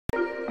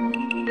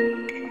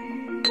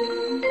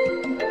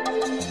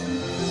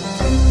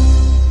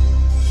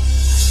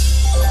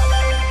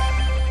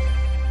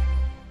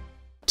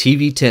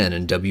TV10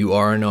 and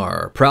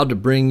WRNR are proud to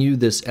bring you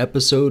this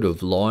episode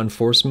of Law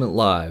Enforcement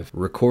Live,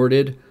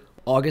 recorded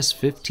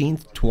August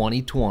 15th,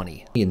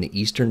 2020, in the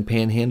eastern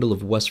panhandle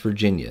of West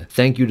Virginia.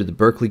 Thank you to the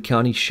Berkeley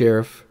County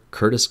Sheriff,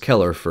 Curtis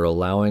Keller, for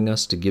allowing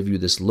us to give you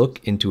this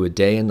look into a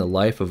day in the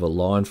life of a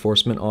law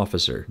enforcement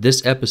officer.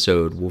 This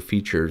episode will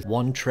feature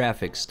one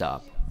traffic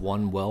stop,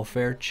 one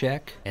welfare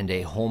check, and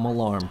a home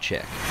alarm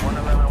check.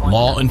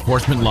 Law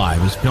Enforcement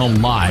Live is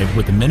filmed live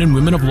with the men and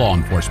women of law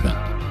enforcement.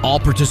 All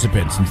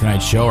participants in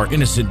tonight's show are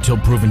innocent until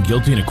proven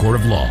guilty in a court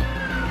of law.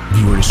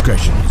 Viewer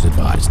discretion is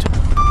advised.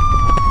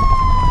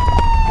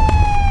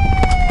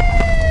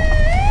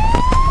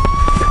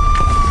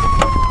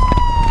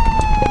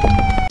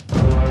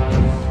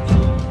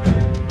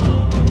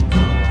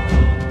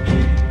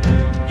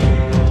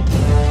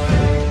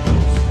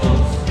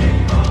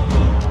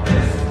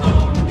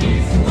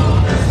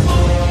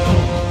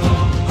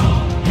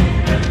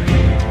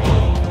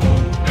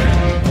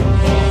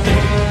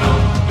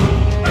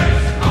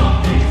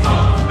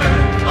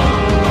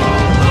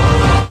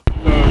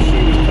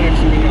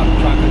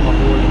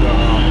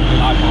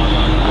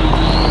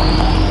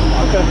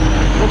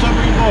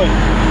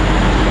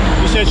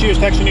 She was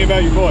texting you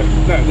about your boy.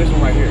 No, this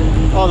one right here.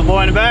 Oh, the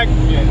boy in the back?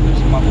 Yeah, this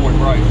is my boy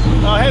Bryce.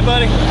 Oh, hey,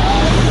 buddy.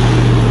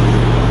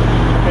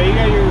 Okay, you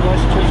got your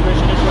license,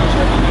 transmission, insurance,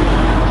 everything?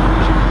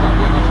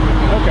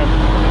 Okay.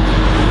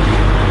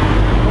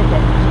 Okay.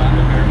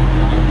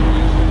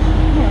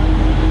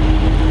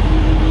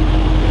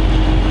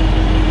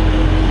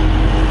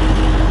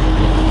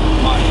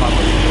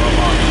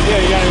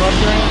 Yeah, you got any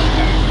rust around?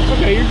 No.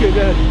 Okay, you're good.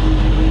 Go ahead.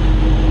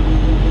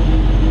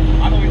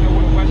 I don't even know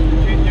what West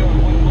Virginia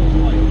one looks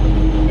like.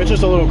 It's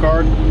just a little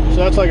card, so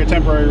that's like a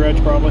temporary reg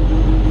probably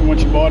from when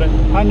you bought it.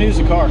 How new is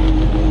the car? 2019.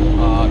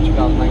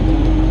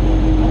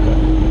 Okay.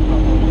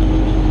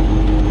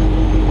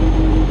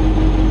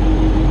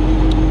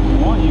 If you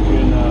want, you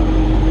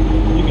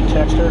can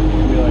text her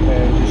and be like,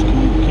 hey, just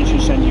can she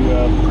send you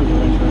proof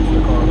of insurance for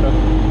the car? Okay.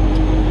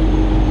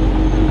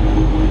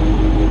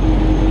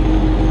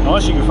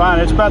 Unless you can find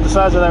it, it's about the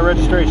size of that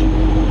registration.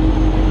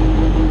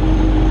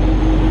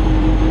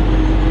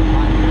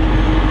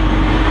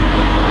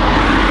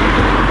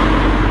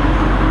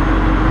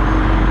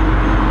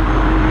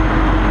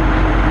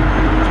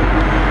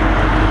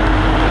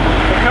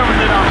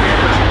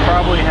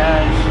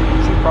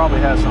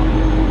 Probably has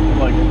something.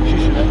 Like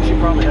she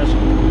probably has some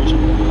information.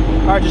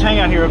 All right, just hang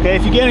out here, okay?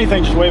 If you get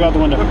anything, just wave out the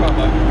window. All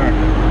right.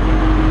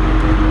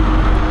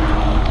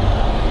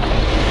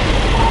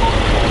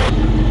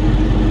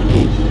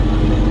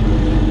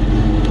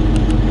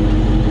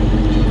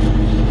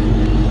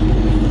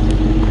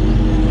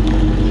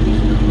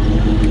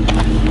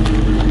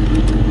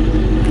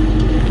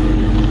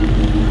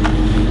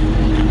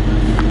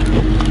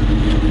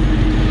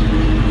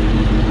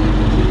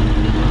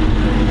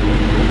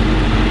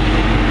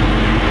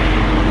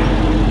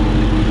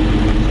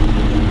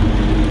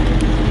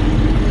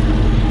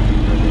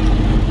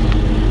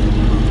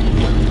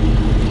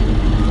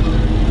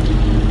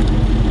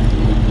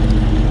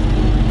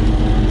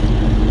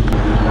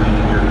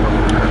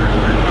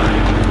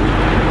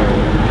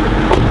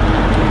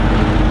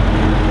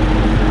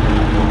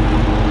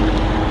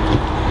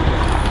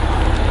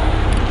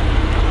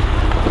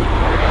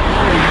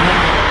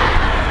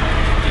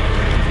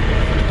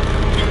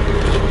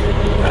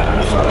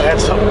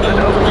 That's okay.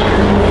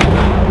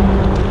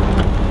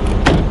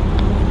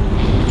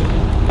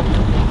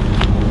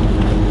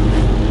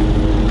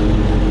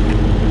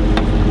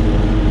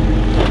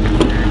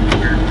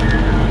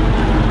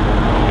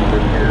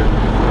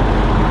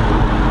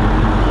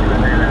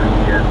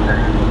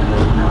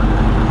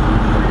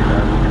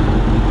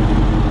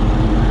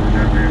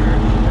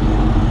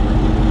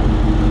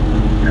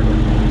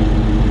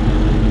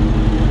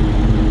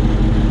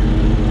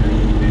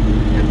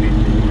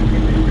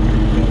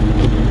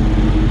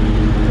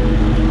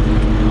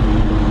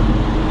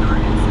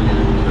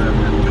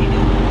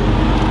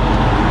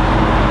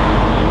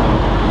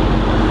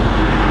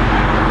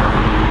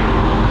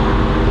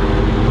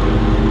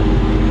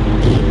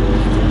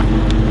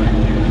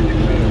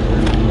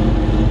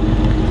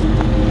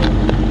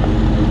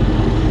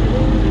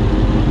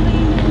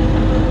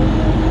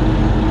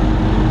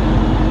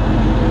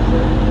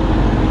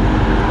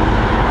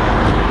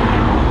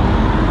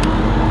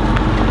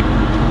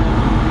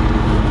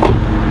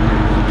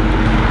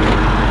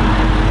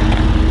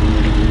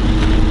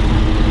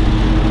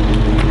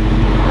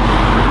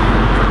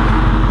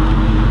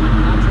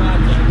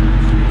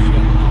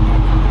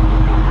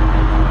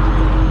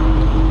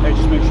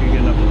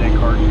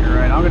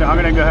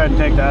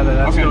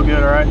 Still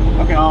good, all right?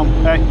 Okay.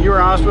 Hey, you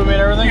were honest with me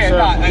and everything,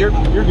 yeah, so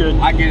you're good.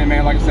 I get it,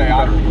 man. Like I say,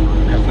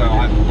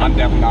 I'm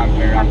definitely not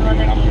impaired.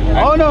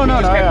 Oh, no.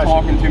 Just kept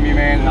talking to me,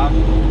 man,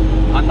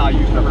 and I'm not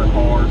used to her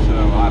car, so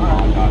I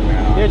apologize,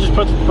 man. Yeah, just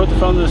put the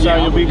phone to the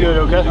side. You'll be good,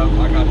 okay?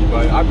 I got you,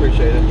 buddy. I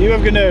appreciate it. You have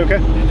a good day, okay?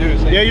 You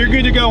do. Yeah, you're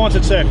good to go once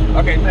it's safe.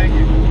 Okay, thank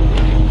you.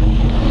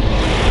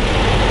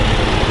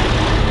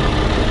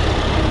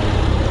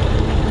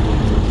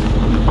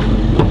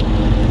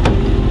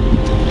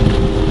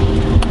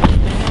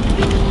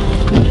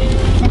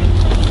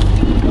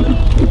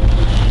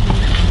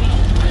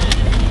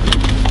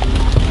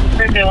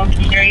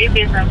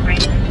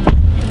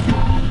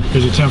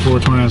 Is it 10-4,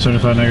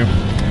 2975 negative?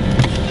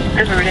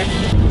 Affirmative.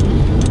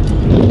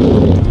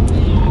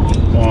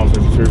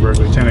 153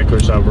 Berkeley, 10-8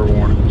 clear stop for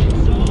warning.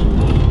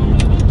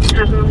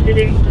 How long did you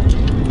do?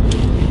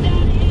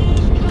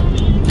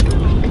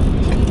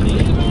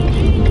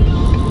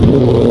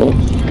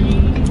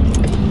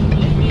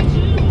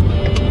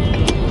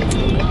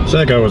 So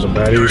that guy wasn't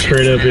bad. He was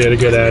straight up. He had a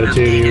good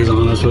attitude. He was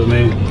honest with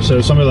me.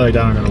 So somebody like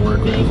that I'm going to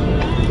work with.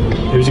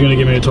 He was going to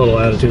give me a total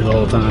attitude the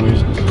whole time. He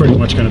was pretty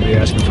much going to be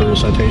asking for a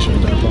citation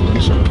at that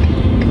point. So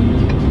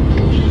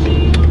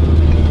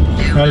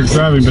had his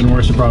driving been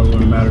worse, it probably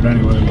wouldn't have mattered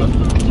anyway. But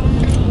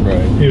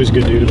Right. he was a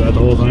good dude about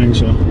the whole thing.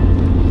 So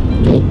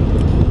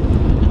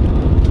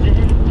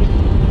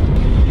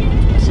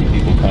I see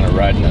people kind of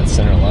riding that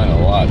center line a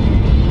lot.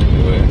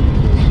 Anyway.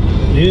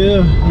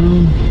 yeah,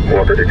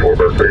 154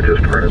 Berkeley,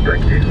 just printed,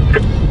 thank you.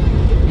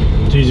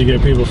 it's easy to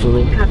get people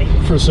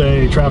for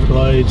say traffic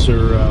lights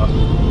or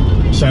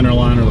center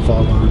line or the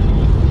fog line.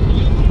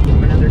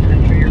 From another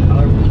country, your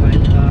caller will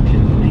find the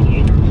option to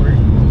engage report.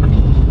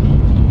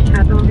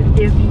 How long did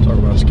you do? Talk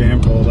about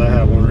scam calls. I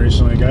had one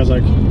recently. Guys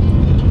like,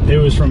 it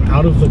was from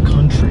out of the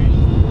country,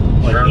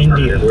 like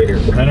India,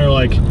 and they're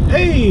like,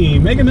 "Hey,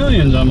 Mega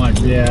Millions." I'm like,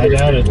 "Yeah, I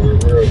doubt it."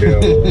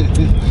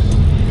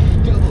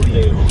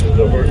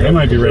 They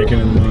might be raking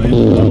in the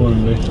millions. That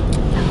wouldn't be.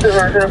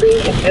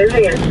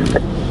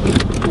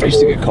 I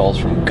used to get calls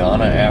from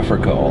Ghana,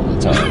 Africa all the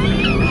time.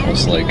 I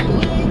was like,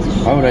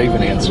 why would I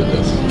even answer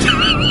this?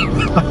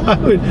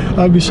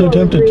 I'd be so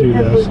tempted to,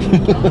 though.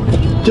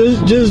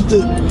 just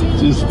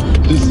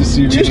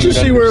to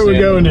see, where it would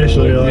go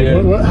initially. Like,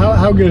 yeah.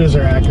 how good is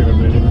their act gonna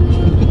be?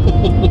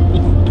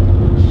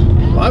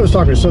 Well, I was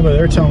talking to somebody.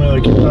 They were telling me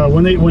like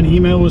when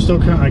email was still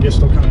kind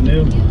of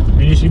new.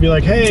 And you used to be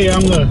like, "Hey,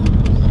 I'm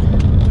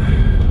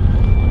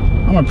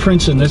a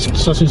prince in this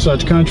such and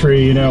such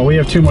country, you know, we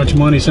have too much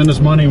money, send us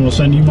money and we'll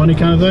send you money,"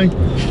 kind of thing.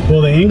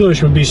 Well, the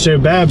English would be so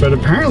bad, but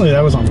apparently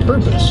that was on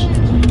purpose.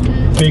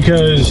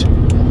 Because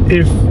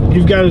if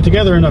you've got it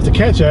together enough to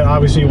catch that,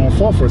 obviously you won't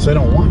fall for it, so they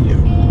don't want you.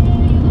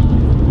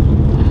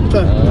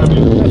 But, I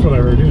mean, that's what I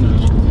heard, who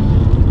knows.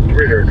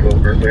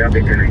 3012 Berkeley, I'll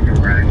be connecting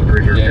running with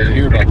 30. Yeah, you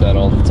hear about that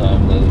all the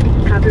time, the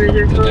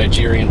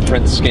Nigerian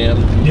prince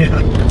scam.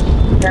 Yeah.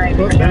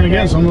 But then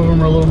again, some of them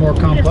are a little more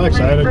complex.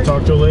 I had to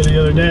talk to a lady the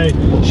other day.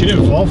 She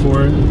didn't fall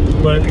for it,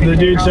 but the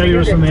dude said he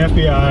was from the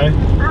FBI.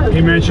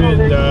 He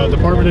mentioned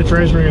Department of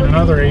Treasury and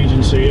another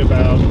agency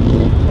about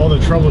all the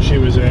trouble she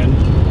was in.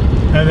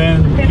 And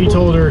then he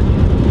told her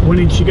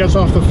when she gets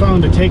off the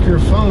phone to take her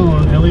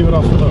phone and leave it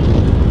off the hook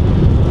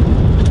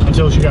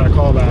until she got a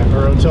call back,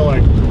 or until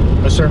like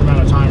a certain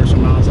amount of time or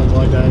some nonsense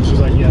like that. And she's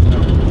like, "Yeah,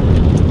 no."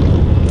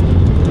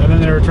 And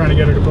then they were trying to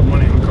get her to put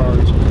money on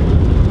cards.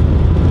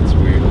 That's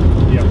weird.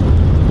 Yep.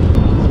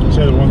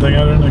 So the one thing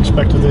I didn't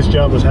expect with this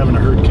job was having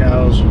to herd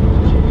cows.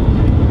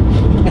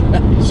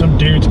 Some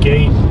dude's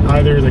gate,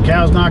 either the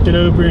cows knocked it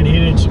open, he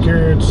didn't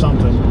secure it,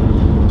 something.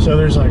 So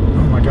there's like,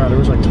 oh my God, there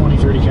was like 20,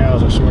 30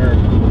 cows, I swear.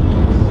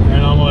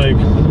 And I'm like,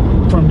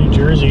 I'm from New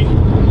Jersey.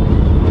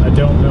 I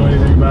don't know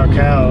anything about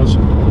cows.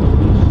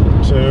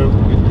 So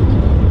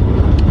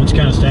I'm just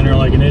kind of standing there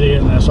like an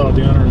idiot, and I saw what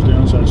the owner was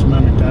doing, so I just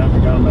mimicked that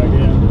and got him back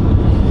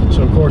in.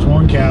 So of course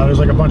one cow, there's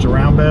like a bunch of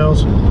round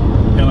bales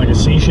in like a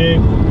C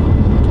shape,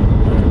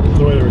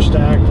 the way they were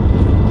stacked.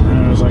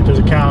 And I was like, there's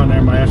a cow in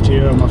there. My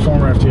FTO, my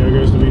former FTO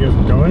goes to me,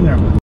 "Go in there."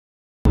 I'm like,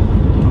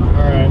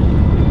 all right.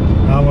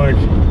 I'm like,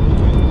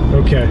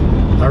 okay,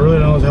 I really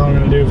don't know what the hell I'm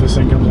gonna do if this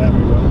thing comes at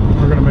me, but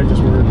we're gonna make this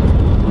work.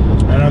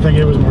 And I think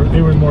it was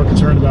more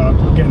concerned about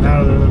getting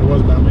out of there than it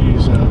was about me,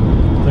 so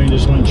the thing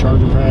just went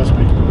charging past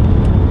me.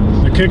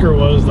 The kicker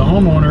was the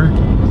homeowner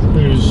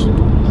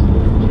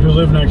who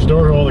lived next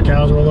door, who all the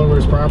cows were all over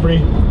his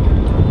property.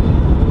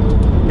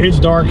 It's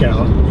dark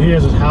out. He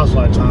has his house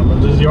lights on,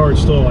 but his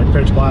yard's still like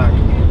pitch black.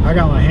 I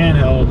got my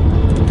handheld,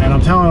 and I'm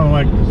telling him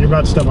like, "You're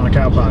about to step on a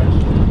cow pie."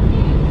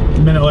 A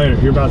minute later,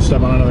 "You're about to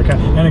step on another cow,"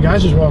 and the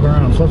guy's just walking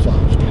around in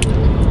flip-flops.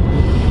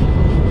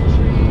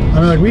 I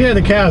mean, like, we had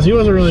the cows. He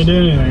wasn't really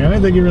doing anything. I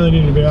didn't think he really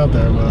needed to be out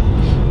there, but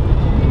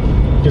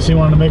I guess he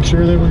wanted to make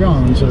sure they were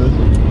gone. So.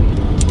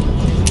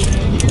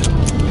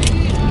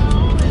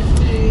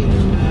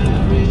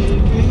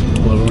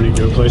 Love it when you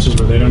go places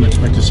where they don't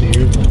expect to see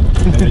you,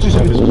 and they just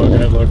have this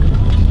bug-eyed look.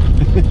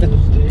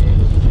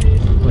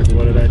 Like,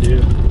 what did I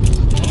do?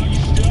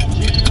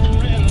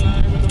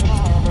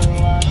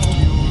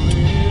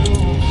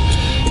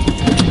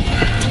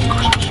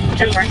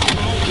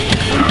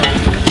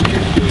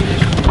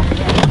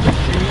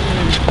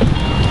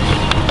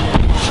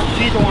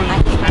 She's the one. I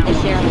think the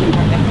sheriff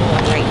department for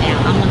right now.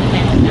 I'm on the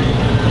fence now.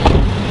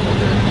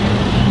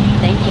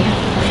 Thank you.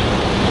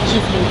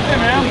 She's been here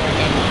and I don't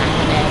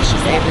know.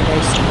 She's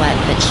everywhere to what,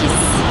 but she's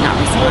not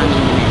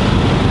responding to me.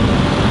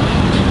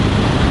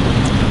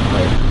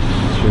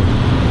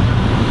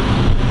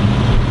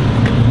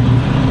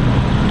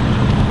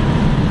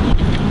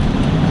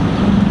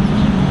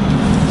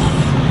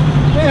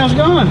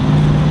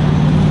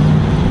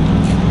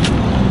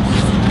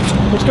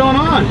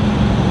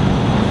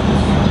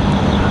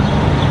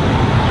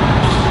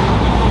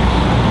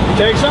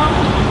 take some?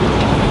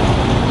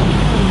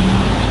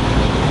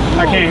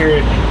 I can't hear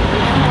you.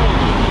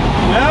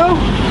 No?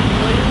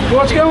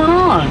 What's going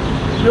on?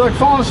 You're like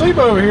falling asleep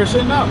over here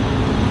sitting up.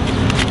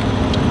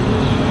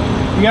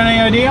 You got any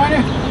ID on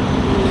you?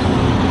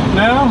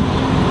 No?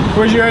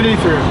 Where's your ID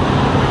through?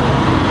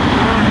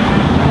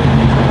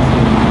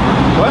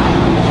 What?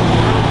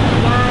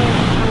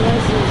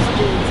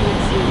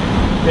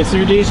 It's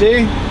through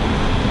DC?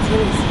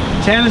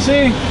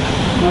 Tennessee?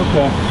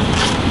 Okay.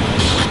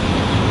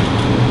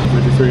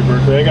 53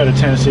 Berkeley. I got a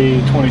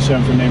Tennessee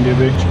 27 from name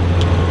DB.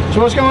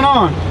 So what's going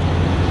on?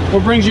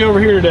 What brings you over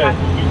here today?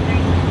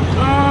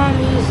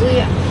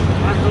 Usually I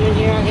come in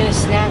here, I get a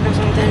snack or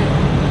something,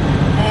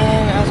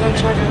 and I was on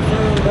charger my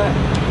phone, but I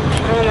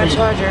don't have my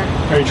charger.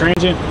 Are you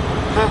transient?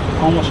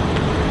 Huh? Almost?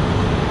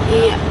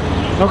 Yeah.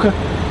 Okay.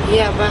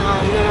 Yeah, but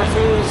no, my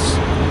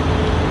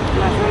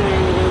friend went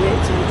in to go get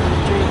something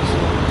to drink, so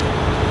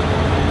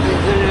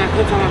I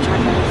couldn't find my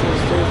charger.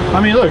 I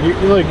mean, look,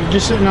 you're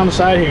just sitting on the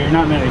side here. You're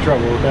not in any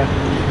trouble, okay?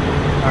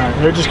 All right.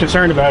 They're just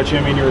concerned about you.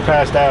 I mean, you were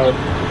passed out,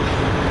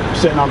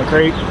 sitting on the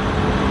crate.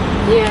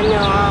 Yeah, no,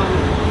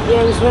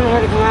 yeah, I'm just waiting for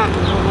her to come out and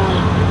hold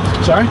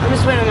on. Sorry? I'm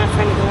just waiting on my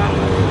friend to come out and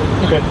hold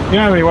on. Okay. You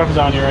don't have any weapons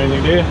on you or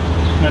anything, do you?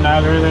 No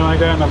knives or anything like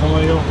that? Nothing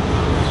illegal?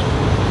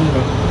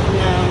 Okay.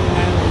 No.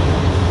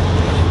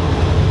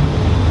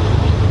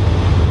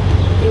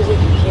 Usually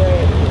can carry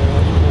it.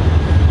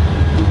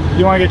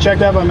 You want to get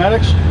checked out by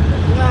medics? No,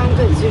 I'm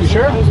good. Seriously. You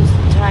sure? I'm just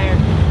tired.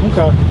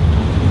 Okay.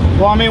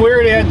 Well, I mean,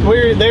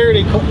 they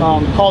already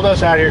called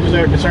us out here because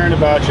they were concerned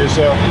about you.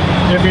 So,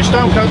 if your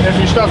stuff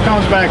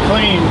comes back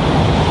clean,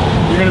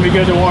 you're gonna be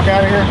good to walk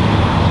out of here.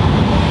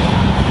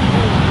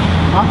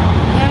 Huh?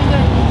 Yeah,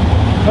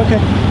 I'm good. Okay.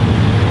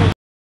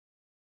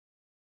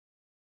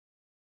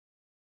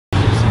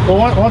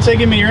 Well, once they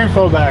give me your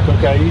info back,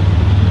 okay,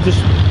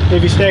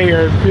 if you stay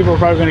here, people are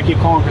probably going to keep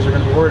calling because they're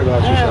going to be worried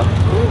about you. So.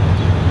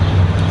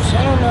 I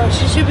don't know.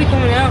 She should be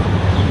coming out.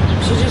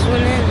 She just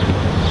went in.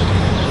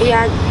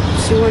 Yeah,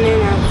 she went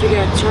in. I figured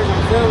I'd charge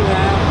my phone, but I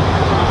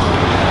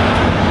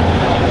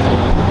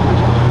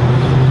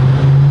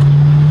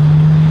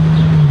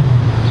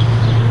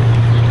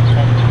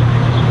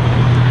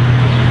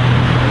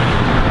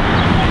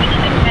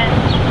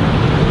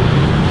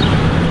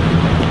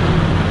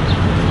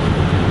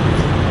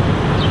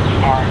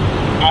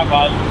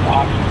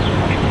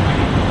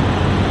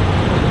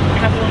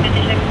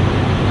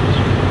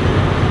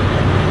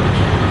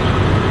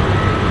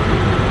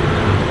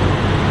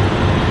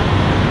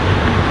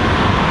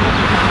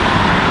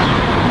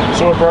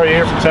So what brought you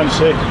here from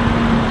Tennessee?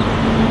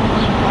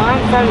 well, I'm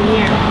from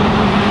here.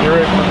 You're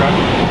right. Okay.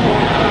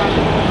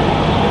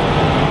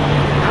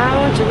 I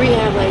went to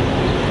rehab like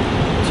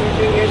 2 or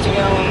 3 years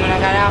ago, and when I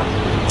got out,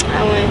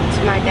 I went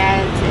to my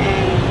dad's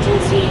in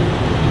Tennessee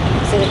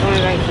instead of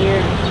coming back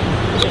here.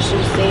 I should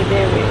have stayed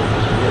there, but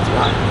that's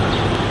why.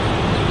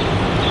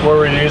 What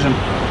were you using?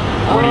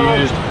 What you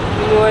used?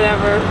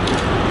 Whatever.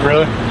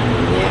 Really?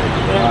 Yeah,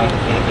 whatever.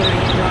 Yeah, get my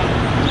hands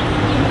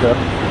on. Okay.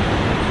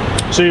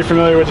 So you're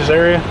familiar with this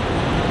area?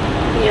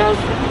 Yeah, I was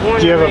born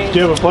Do you and have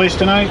raised. a place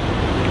tonight?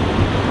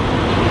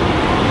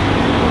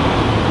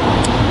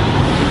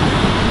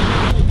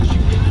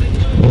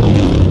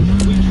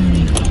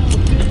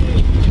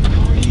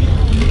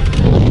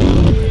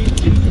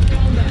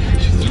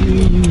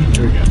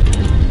 There we go.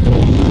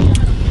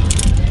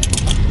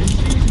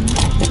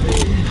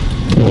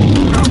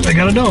 Oh, they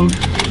got a dog.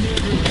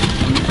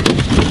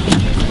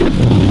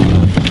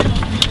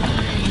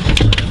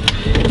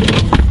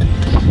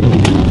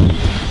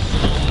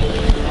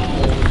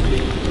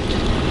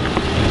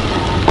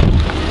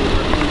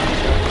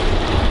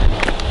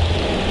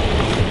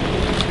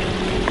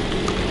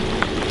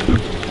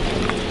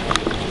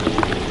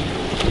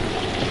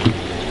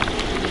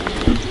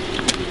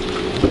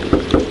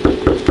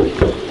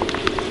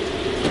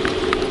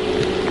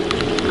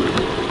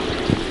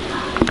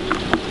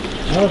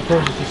 Oh, of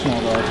course, it's a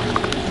small dog.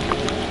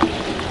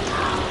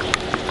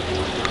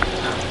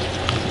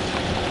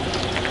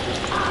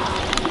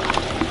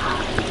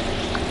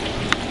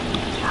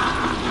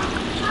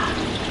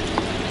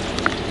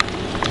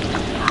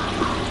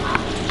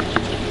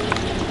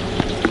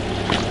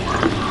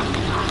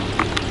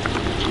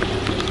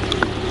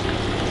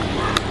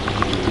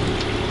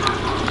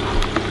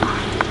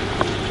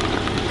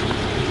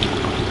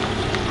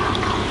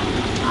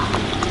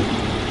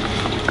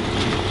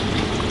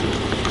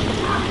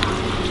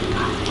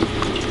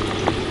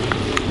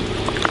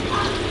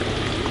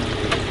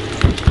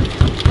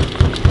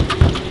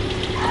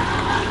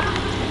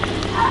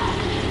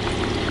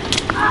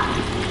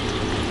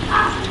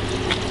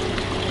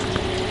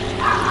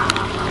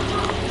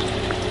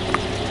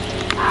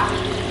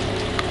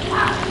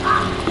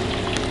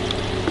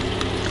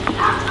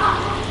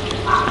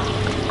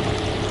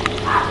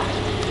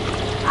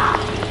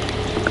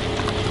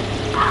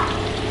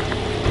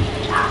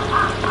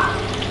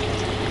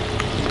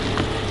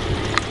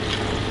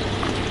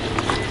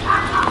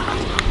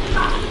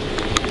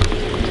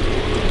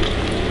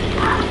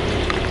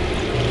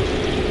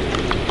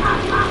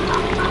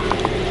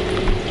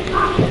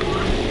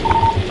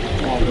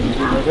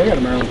 They got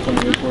a Maryland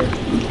 28 for it.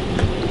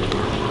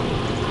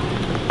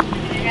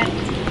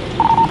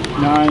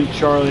 9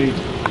 Charlie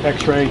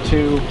X-ray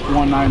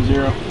 2190.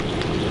 Go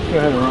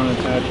ahead and run it,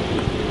 Ted.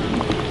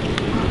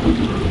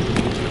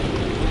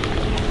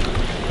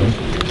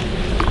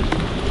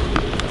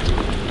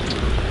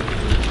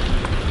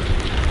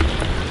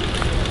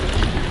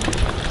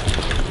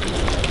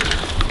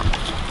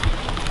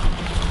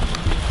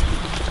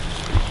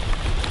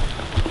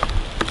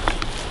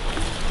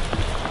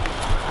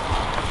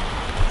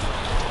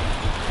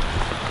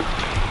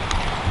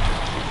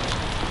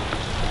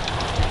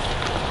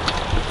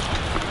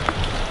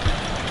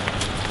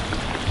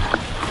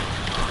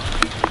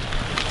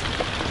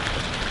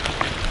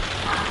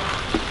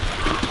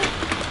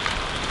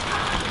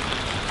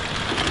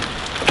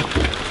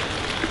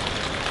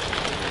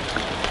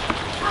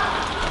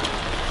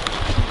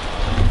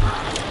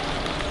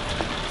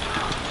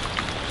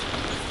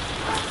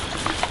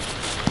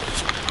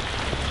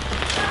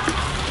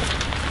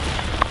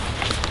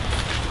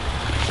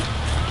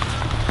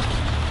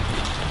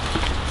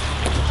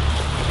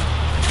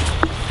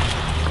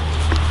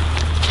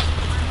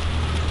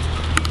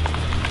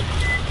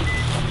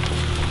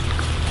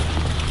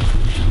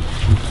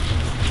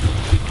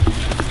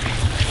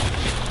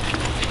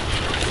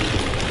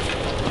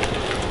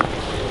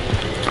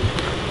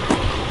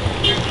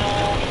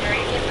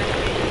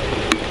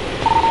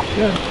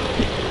 Good.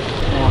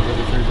 Oh,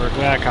 53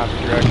 Berkeley. I copy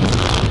directions.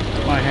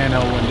 My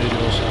handheld went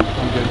digital, so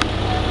I'm good.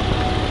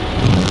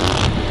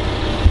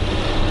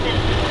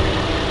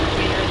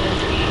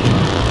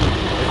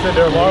 They said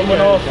their alarm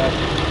went off.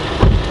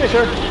 Hey,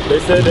 sir. They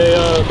said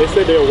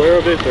they're aware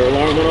of it. Their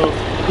alarm went off.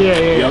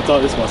 Yeah. I'm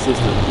talking. It's my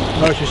sister.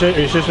 Oh,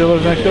 your sister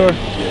lives next door?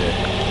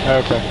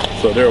 Yeah. Okay.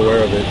 So they're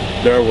aware of it.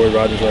 They're at Roy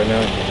Rogers right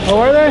now. Oh,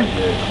 are they?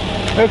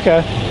 Yeah.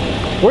 Okay.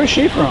 Where's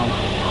she from?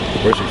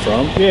 Where's she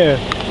from? Yeah.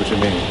 What you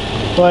mean?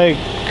 Like,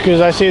 because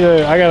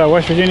I got a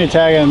West Virginia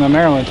tag and the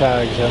Maryland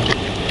tag, so.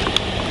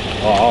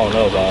 Oh, I don't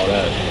know about all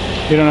that.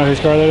 You don't know whose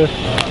car that is?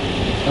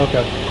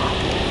 Okay.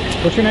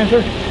 What's your name,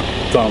 sir?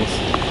 Thomas.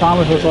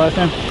 Thomas, what's the last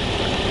name?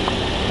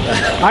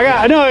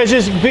 No, it's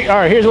just, all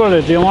right, here's what it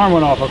is. The alarm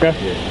went off, okay?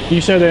 Yeah. You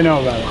said they know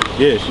about it.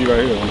 Yeah, she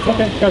right here.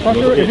 Okay, can I talk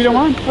to her if you don't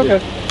mind? Okay.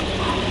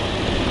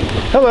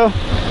 Hello.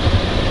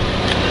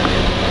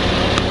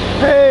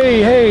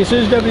 Hey, this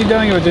is Deputy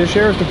Dunning with the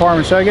Sheriff's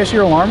Department, so I guess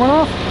your alarm went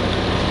off?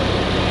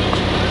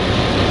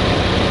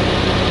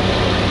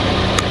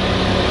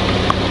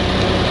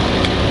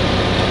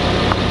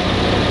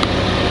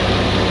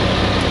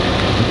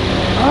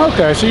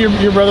 Okay, so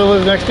your brother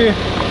lives next to you?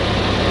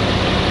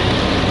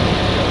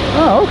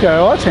 Oh, okay,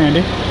 well that's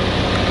handy.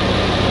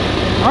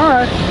 All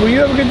right, well you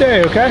have a good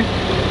day, okay?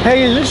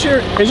 Hey, is this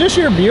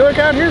your Buick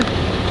out here?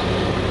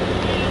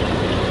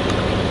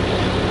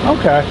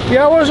 Okay,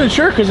 yeah, I wasn't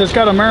sure because it's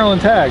got a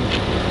Maryland tag.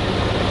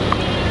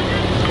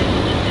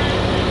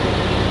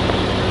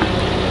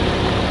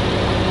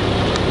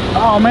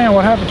 Oh man,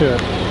 what happened to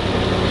it?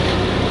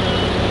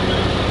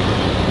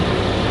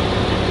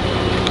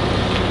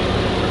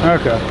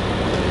 Okay.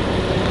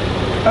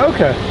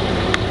 Okay.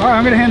 All right,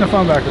 I'm gonna hand the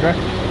phone back, okay?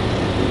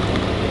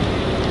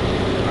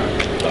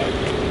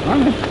 All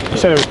right. You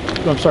said it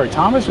was, I'm sorry,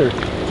 Thomas or?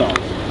 Thomas.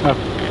 Oh.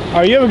 All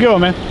right, you have a good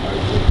one, man.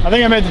 I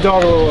think I made the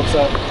dog a little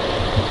upset.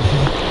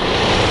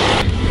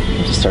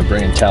 Just start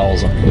bringing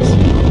towels on this.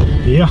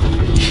 Yeah,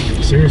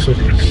 seriously.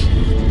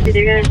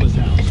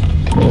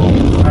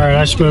 All right,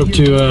 I spoke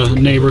to a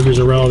neighbor who's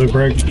a relative,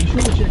 Greg.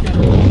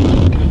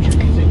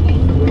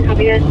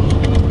 Copy good.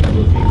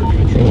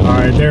 All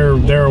right,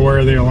 they're aware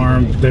of the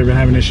alarm. They've been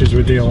having issues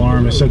with the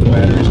alarm. They said the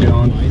battery's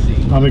gone.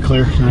 I'll be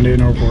clear. 98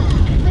 no report.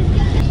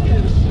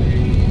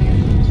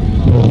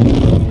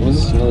 Was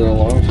this another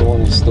alarm for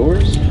one of the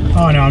stores?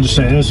 Oh no, I'm just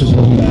saying this is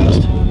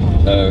fast.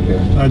 Oh, okay.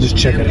 I just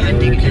check it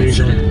out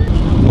occasionally.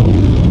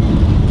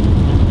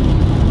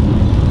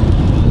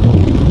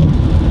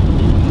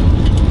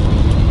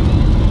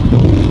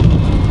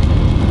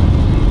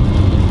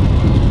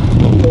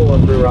 Pull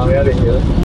one through, Ronnie. I didn't get it.